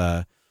that's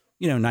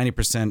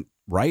 90%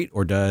 right,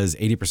 or does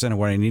 80% of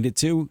what I need it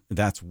to.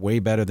 That's way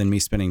better than me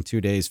spending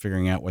 2 days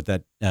figuring out what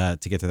that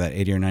to get to that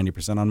 80 or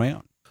 90% on my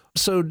own.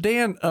 So,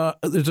 Dan,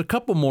 there's a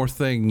couple more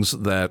things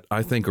that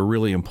I think are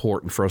really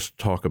important for us to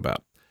talk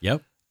about.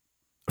 Yep.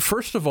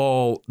 First of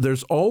all,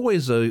 there's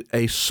always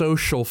a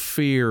social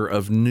fear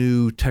of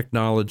new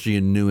technology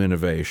and new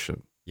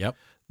innovation. Yep.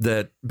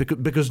 That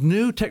because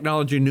new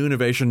technology, new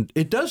innovation,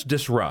 it does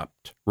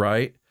disrupt,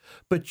 right?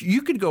 But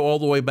you could go all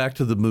the way back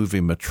to the movie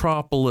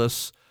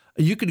Metropolis.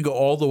 You could go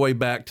all the way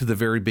back to the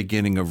very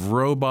beginning of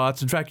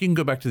robots. In fact, you can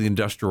go back to the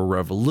Industrial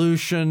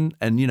Revolution.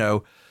 And,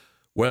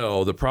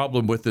 the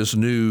problem with this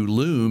new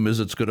loom is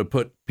it's going to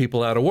put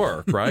people out of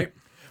work, right?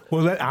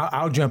 Well,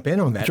 I'll jump in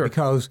on that, Sure.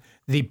 because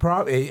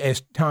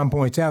as Tom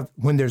points out,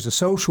 when there's a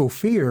social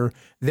fear,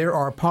 there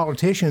are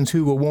politicians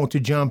who will want to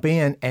jump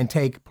in and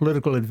take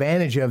political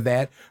advantage of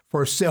that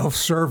for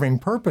self-serving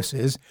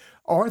purposes,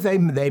 or they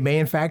may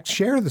in fact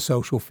share the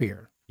social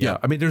fear. Yeah.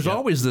 I mean, there's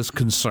always this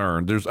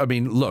concern.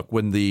 Look,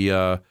 when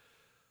the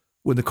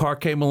car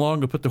came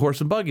along, it put the horse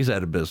and buggies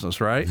out of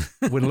business, right?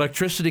 When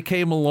electricity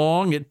came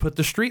along, it put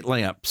the street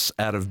lamps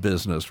out of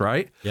business,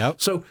 right?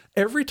 Yep. So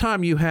every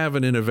time you have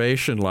an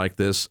innovation like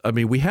this,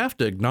 we have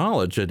to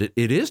acknowledge that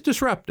it is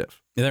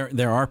disruptive.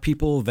 There are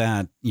people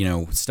that,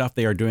 stuff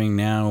they are doing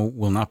now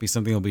will not be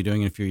something they'll be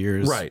doing in a few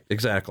years. Right,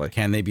 exactly.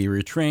 Can they be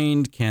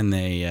retrained? Can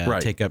they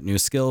take up new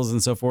skills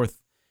and so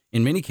forth?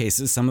 In many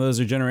cases, some of those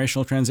are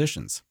generational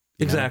transitions.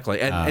 Exactly.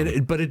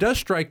 But it does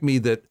strike me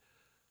that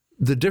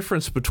the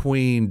difference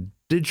between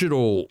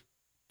digital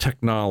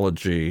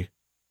technology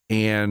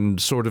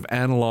and sort of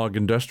analog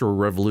industrial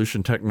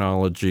revolution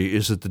technology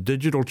is that the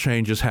digital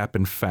changes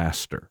happen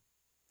faster.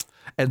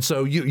 And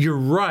so you're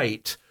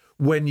right.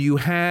 When you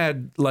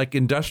had like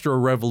industrial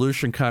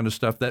revolution kind of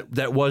stuff,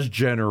 that was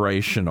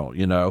generational,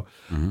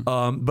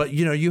 Mm-hmm. But,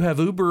 you have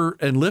Uber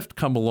and Lyft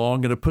come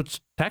along and it puts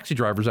taxi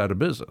drivers out of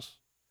business.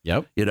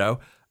 Yep.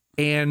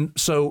 And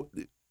so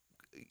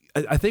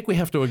I think we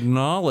have to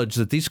acknowledge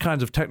that these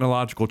kinds of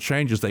technological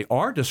changes, they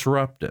are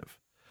disruptive.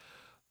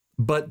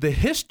 But the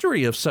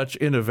history of such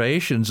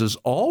innovations is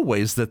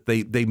always that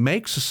they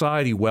make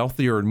society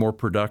wealthier and more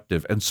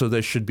productive, and so they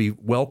should be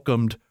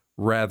welcomed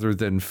rather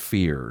than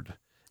feared.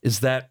 Is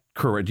that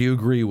correct? Do you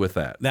agree with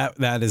that?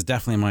 That is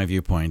definitely my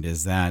viewpoint.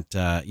 Is that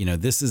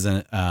this is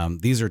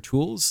these are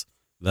tools.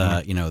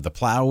 The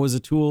plow was a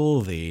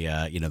tool.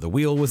 The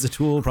wheel was a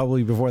tool.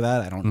 Probably before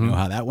that, I don't know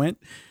how that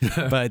went.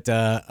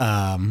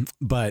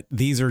 But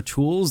these are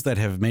tools that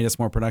have made us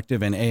more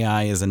productive, and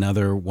AI is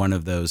another one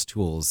of those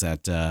tools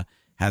that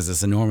has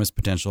this enormous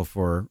potential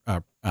for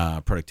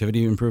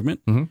productivity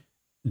improvement,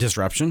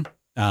 disruption.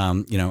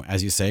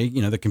 As you say,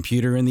 the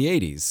computer in the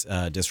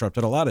 80s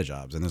disrupted a lot of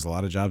jobs, and there's a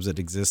lot of jobs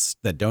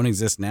that don't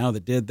exist now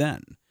that did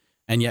then.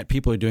 And yet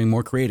people are doing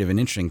more creative and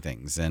interesting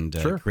things and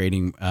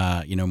creating,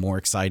 more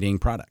exciting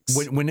products.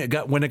 When it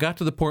got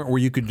to the point where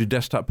you could do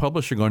desktop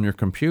publishing on your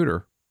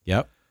computer,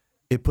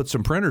 it put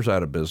some printers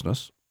out of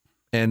business.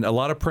 And a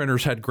lot of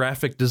printers had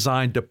graphic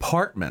design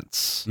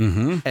departments,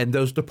 and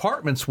those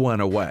departments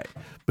went away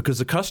because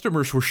the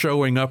customers were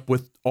showing up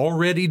with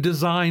already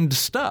designed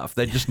stuff.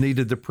 They just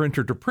needed the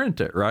printer to print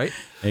it, right?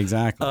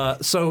 Exactly.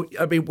 So,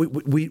 I mean,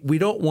 we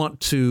don't want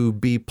to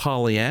be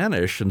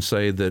Pollyannish and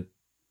say that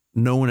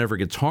no one ever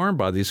gets harmed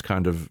by these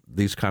kind of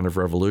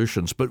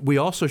revolutions, but we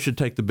also should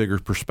take the bigger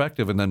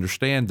perspective and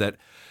understand that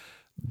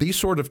these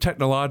sort of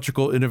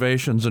technological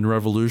innovations and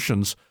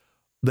revolutions,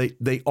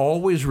 they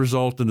always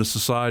result in a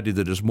society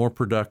that is more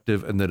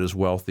productive and that is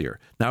wealthier.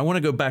 Now, I want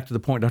to go back to the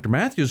point Dr.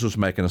 Matthews was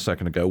making a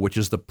second ago, which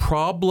is the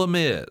problem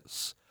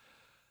is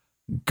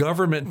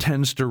government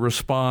tends to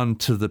respond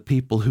to the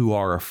people who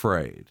are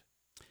afraid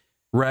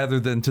rather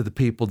than to the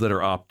people that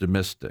are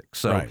optimistic.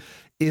 So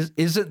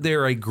isn't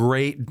there a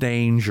great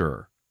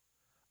danger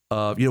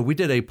of, we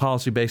did a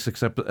Policy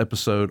Basics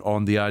episode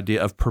on the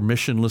idea of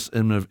permissionless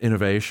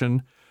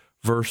innovation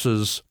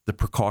versus the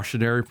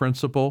precautionary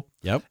principle.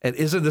 Yep. And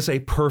isn't this a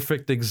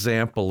perfect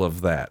example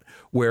of that,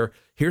 where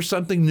here's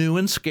something new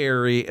and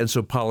scary, and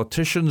so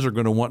politicians are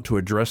going to want to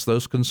address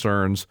those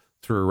concerns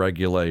through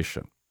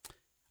regulation?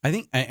 I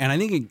think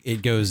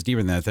it goes deeper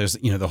than that. There's,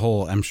 the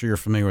whole, I'm sure you're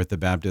familiar with the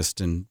Baptist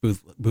and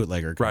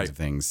bootlegger kinds of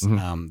things.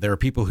 There are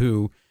people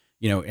who,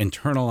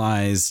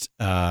 internalized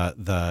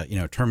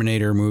the,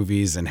 Terminator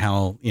movies and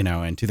how,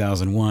 in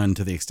 2001,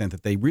 to the extent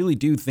that they really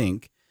do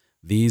think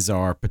these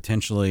are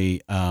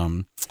potentially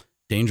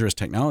dangerous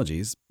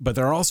technologies. But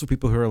there are also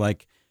people who are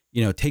like,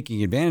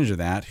 taking advantage of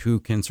that, who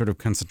can sort of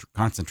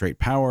concentrate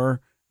power,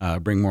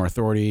 bring more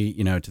authority,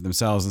 to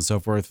themselves and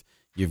so forth.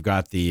 You've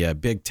got the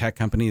big tech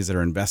companies that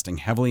are investing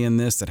heavily in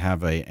this, that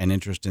have an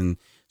interest in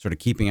sort of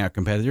keeping out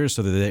competitors,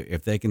 so that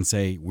if they can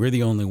say, we're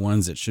the only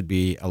ones that should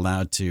be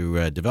allowed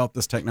to develop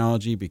this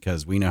technology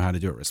because we know how to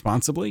do it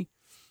responsibly,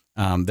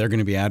 they're going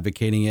to be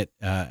advocating it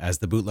as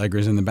the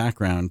bootleggers in the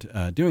background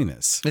doing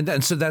this.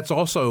 And so that's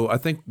also, I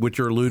think what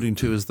you're alluding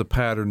to is the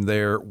pattern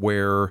there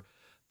where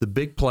the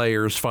big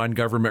players find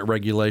government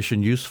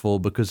regulation useful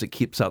because it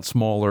keeps out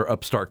smaller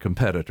upstart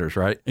competitors,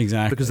 right?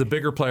 Exactly. Because the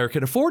bigger player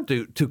can afford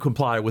to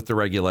comply with the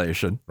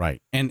regulation.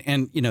 Right. And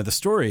the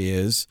story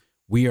is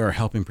we are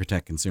helping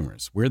protect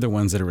consumers. We're the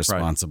ones that are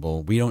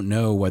responsible. Right. We don't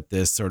know what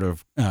this sort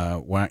of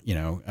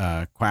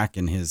quack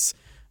in his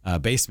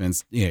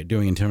basements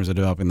doing in terms of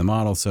developing the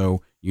model.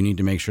 So you need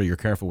to make sure you're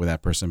careful with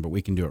that person, but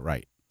we can do it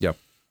right. Yep.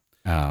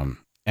 And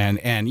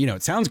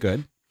it sounds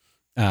good.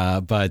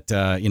 But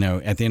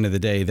at the end of the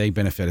day, they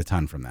benefit a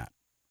ton from that.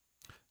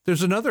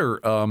 There's another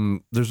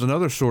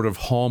sort of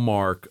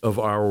hallmark of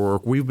our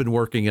work. We've been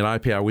working at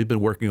IPI. We've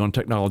been working on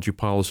technology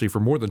policy for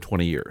more than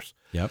 20 years.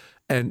 Yep.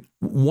 And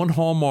one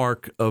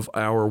hallmark of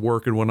our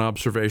work and one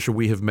observation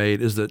we have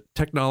made is that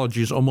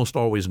technology is almost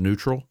always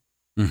neutral.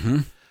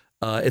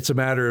 It's a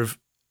matter of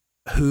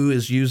who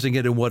is using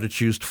it and what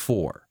it's used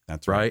for.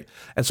 That's right.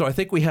 And so I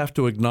think we have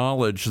to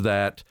acknowledge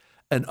that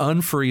an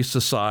unfree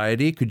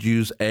society could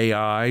use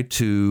AI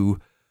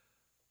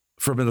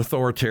from an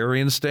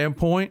authoritarian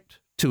standpoint,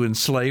 to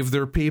enslave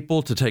their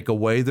people, to take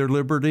away their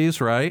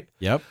liberties, right?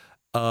 Yep.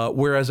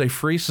 Whereas a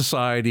free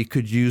society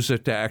could use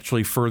it to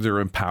actually further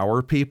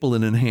empower people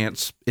and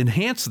enhance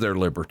their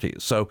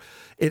liberties. So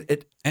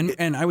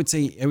and I would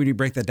say, I would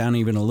break that down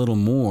even a little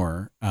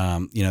more.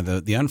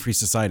 The unfree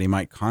society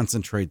might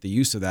concentrate the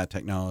use of that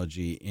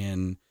technology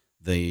in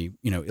the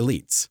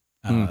elites,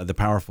 the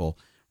powerful.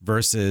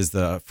 Versus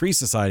the free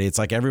society, it's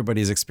like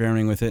everybody's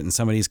experimenting with it, and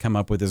somebody's come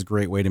up with this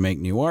great way to make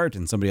new art,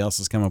 and somebody else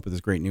has come up with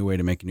this great new way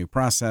to make a new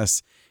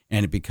process,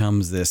 and it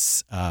becomes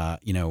this,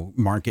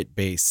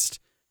 market-based,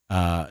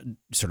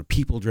 sort of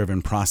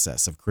people-driven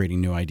process of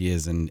creating new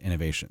ideas and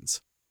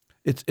innovations.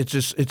 It's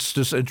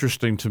just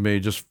interesting to me,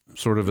 just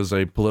sort of as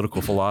a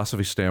political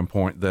philosophy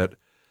standpoint, that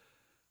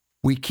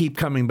we keep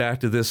coming back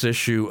to this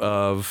issue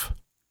of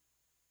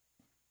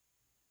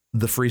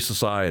the free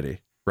society.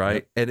 Right.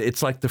 Yep. And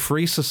it's like the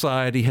free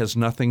society has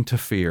nothing to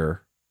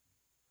fear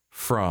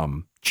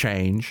from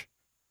change.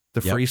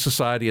 The free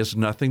society has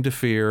nothing to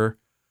fear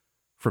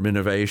from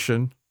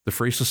innovation. The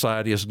free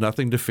society has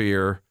nothing to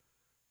fear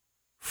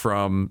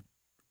from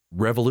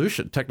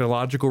revolution,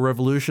 technological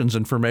revolutions,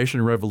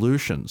 information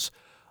revolutions.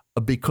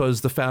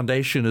 because the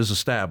foundation is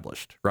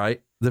established,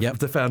 right?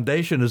 The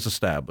foundation is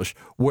established.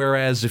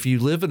 Whereas if you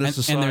live in a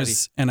society...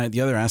 And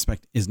the other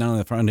aspect is not only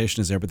the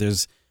foundation is there, but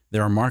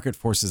there are market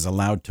forces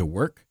allowed to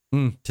work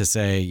to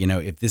say,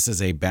 if this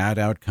is a bad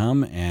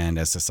outcome and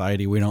as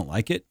society we don't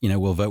like it,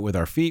 we'll vote with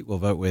our feet, we'll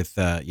vote with,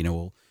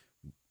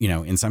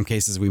 in some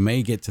cases we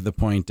may get to the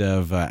point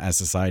of as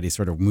society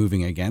sort of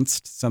moving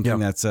against something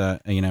that's,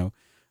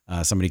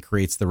 somebody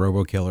creates the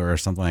robo-killer or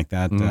something like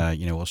that,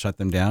 we'll shut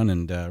them down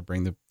and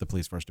bring the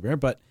police force to bear.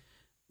 But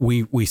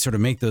we sort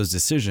of make those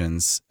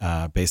decisions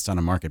based on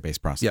a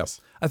market-based process.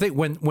 Yes. I think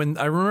when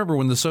I remember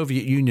when the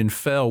Soviet Union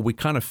fell, we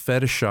kind of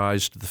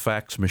fetishized the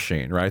fax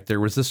machine, right? There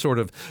was this sort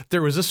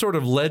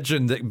of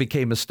legend that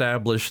became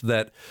established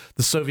that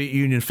the Soviet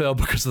Union fell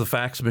because of the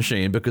fax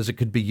machine, because it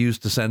could be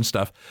used to send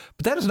stuff.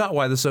 But that is not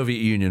why the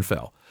Soviet Union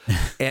fell.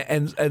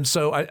 and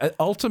so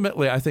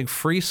ultimately, I think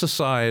free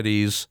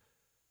societies,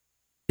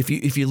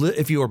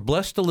 if you are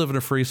blessed to live in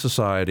a free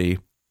society,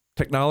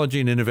 technology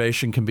and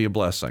innovation can be a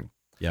blessing.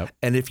 Yep.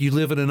 And if you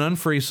live in an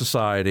unfree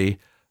society,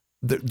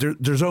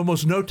 there's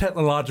almost no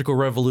technological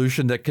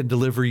revolution that can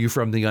deliver you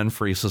from the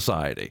unfree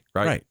society,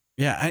 right? Right.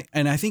 Yeah.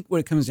 And I think what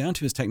it comes down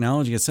to is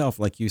technology itself,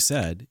 like you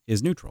said,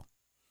 is neutral.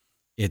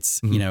 It's,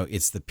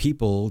 it's the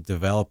people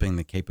developing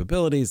the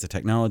capabilities, the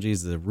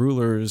technologies, the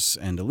rulers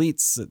and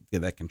elites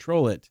that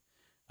control it,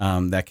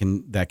 that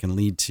can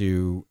lead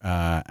to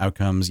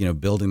outcomes,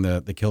 building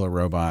the killer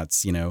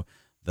robots,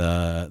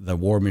 the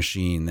war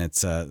machine that's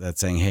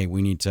saying, hey,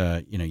 we need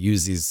to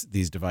use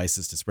these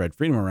devices to spread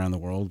freedom around the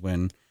world,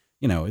 when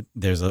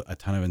there's a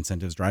ton of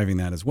incentives driving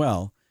that as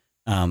well.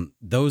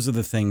 Those are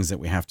the things that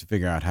we have to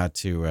figure out how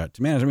to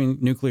manage. I mean,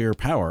 nuclear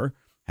power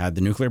had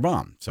the nuclear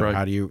bomb, so right.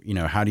 how do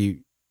you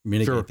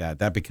mitigate that?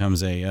 That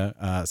becomes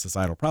a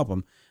societal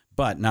problem.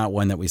 But not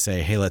one that we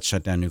say, hey, let's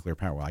shut down nuclear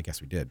power. Well, I guess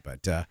we did,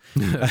 but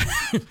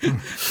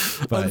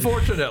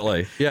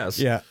unfortunately, yes.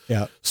 Yeah.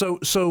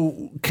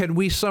 So can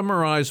we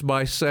summarize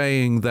by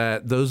saying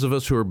that those of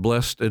us who are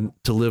blessed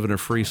to live in a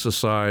free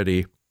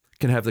society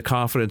can have the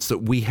confidence that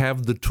we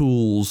have the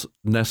tools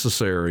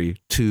necessary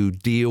to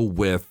deal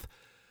with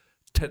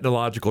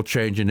technological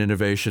change and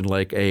innovation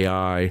like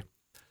AI,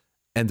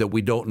 and that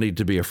we don't need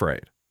to be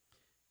afraid?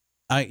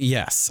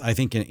 Yes, I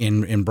think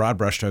in broad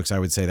brushstrokes, I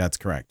would say that's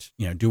correct.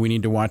 Do we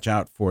need to watch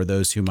out for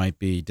those who might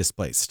be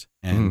displaced?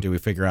 And do we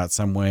figure out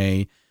some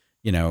way,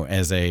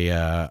 as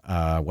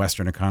a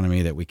Western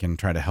economy, that we can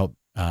try to help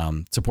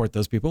support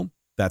those people?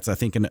 That's, I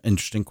think, an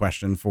interesting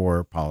question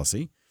for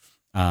policy.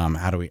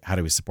 How do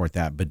we support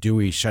that? But do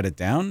we shut it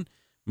down?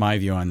 My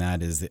view on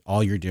that is that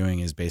all you're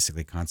doing is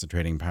basically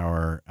concentrating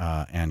power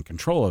and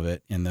control of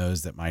it in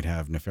those that might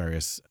have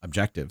nefarious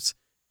objectives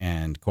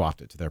and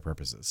co-opt it to their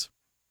purposes.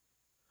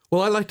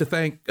 Well, I'd like to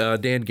thank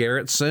Dan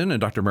Garretson and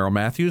Dr. Merrill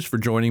Matthews for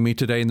joining me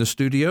today in the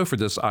studio for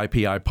this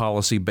IPI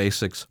Policy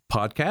Basics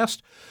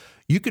podcast.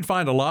 You can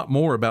find a lot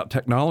more about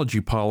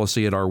technology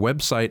policy at our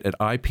website at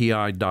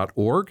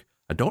ipi.org.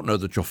 I don't know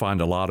that you'll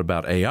find a lot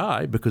about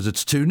AI because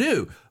it's too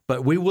new,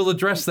 but we will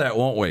address that,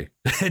 won't we?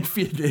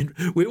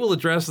 We will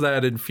address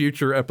that in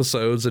future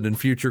episodes and in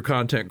future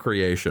content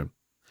creation.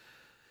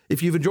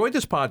 If you've enjoyed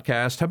this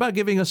podcast, how about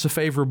giving us a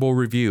favorable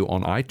review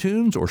on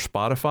iTunes or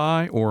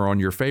Spotify or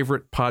on your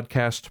favorite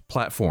podcast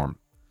platform?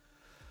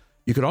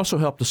 You can also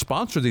help to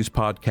sponsor these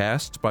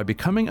podcasts by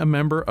becoming a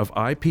member of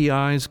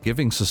IPI's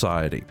Giving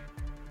Society.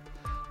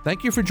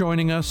 Thank you for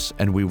joining us,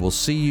 and we will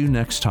see you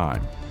next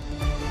time.